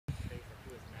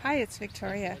Hi, it's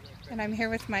Victoria, and I'm here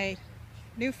with my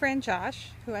new friend Josh,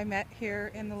 who I met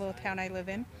here in the little town I live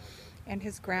in, and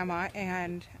his grandma,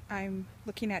 and I'm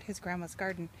looking at his grandma's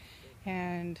garden,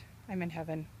 and I'm in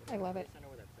heaven. I love it.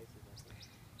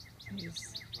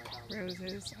 These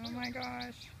roses, oh my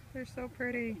gosh, they're so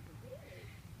pretty.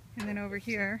 And then over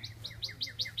here,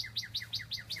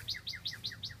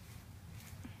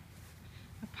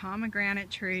 a pomegranate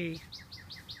tree.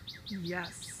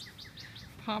 Yes,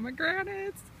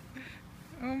 pomegranates.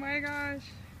 Oh my gosh.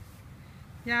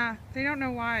 Yeah, they don't know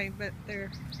why, but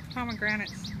their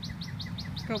pomegranates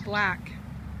go black.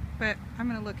 But I'm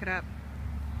going to look it up.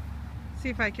 See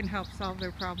if I can help solve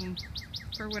their problem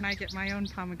for when I get my own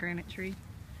pomegranate tree.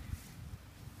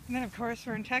 And then of course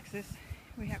we're in Texas.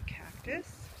 We have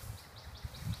cactus.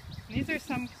 And these are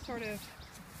some sort of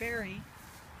berry.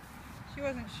 She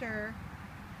wasn't sure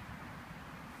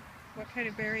what kind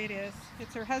of berry it is.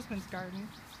 It's her husband's garden.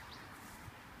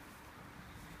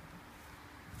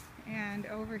 And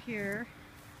over here,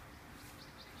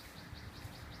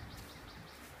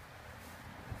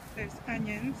 there's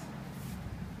onions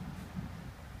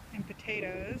and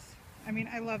potatoes. I mean,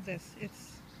 I love this.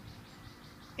 It's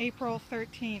April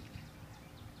 13th.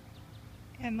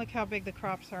 And look how big the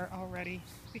crops are already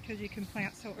because you can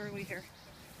plant so early here.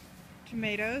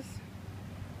 Tomatoes.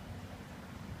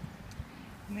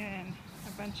 And then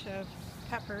a bunch of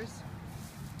peppers.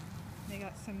 They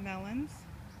got some melons.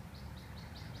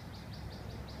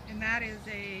 And that is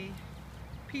a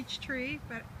peach tree,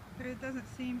 but it doesn't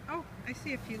seem... Oh, I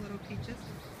see a few little peaches.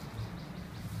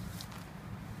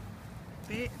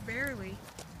 Barely.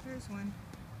 There's one.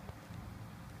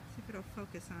 See if it'll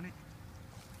focus on it.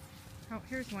 Oh,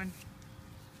 here's one.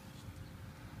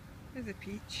 There's a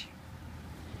peach.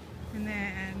 And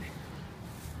then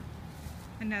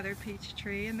another peach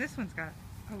tree. And this one's got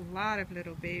a lot of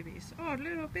little babies. Oh,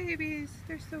 little babies.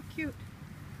 They're so cute.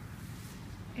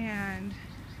 And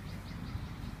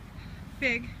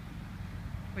fig,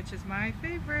 which is my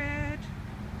favorite.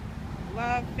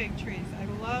 Love fig trees. I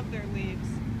love their leaves.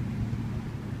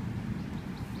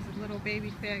 There's a little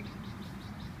baby fig.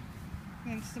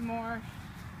 And some more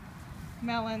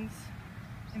melons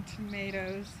and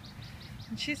tomatoes.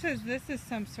 And she says this is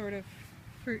some sort of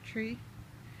fruit tree,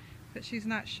 but she's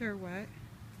not sure what.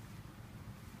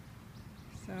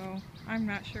 So I'm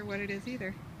not sure what it is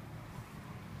either.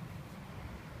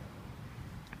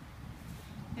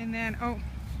 And then, oh,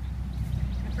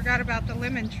 I forgot about the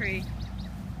lemon tree.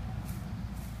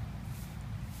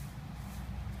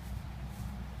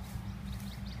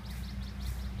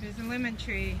 There's a lemon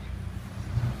tree.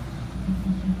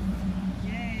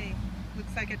 Yay.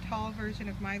 Looks like a tall version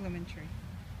of my lemon tree.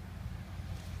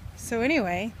 So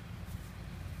anyway,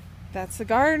 that's the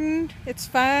garden. It's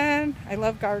fun. I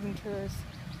love garden tours.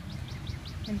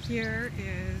 And here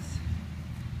is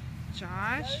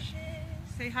Josh.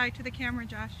 Say hi to the camera,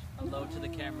 Josh. Hello to the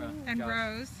camera, And Josh.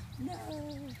 Rose. No.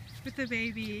 With the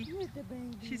baby. With the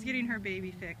baby. She's getting her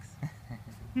baby fix.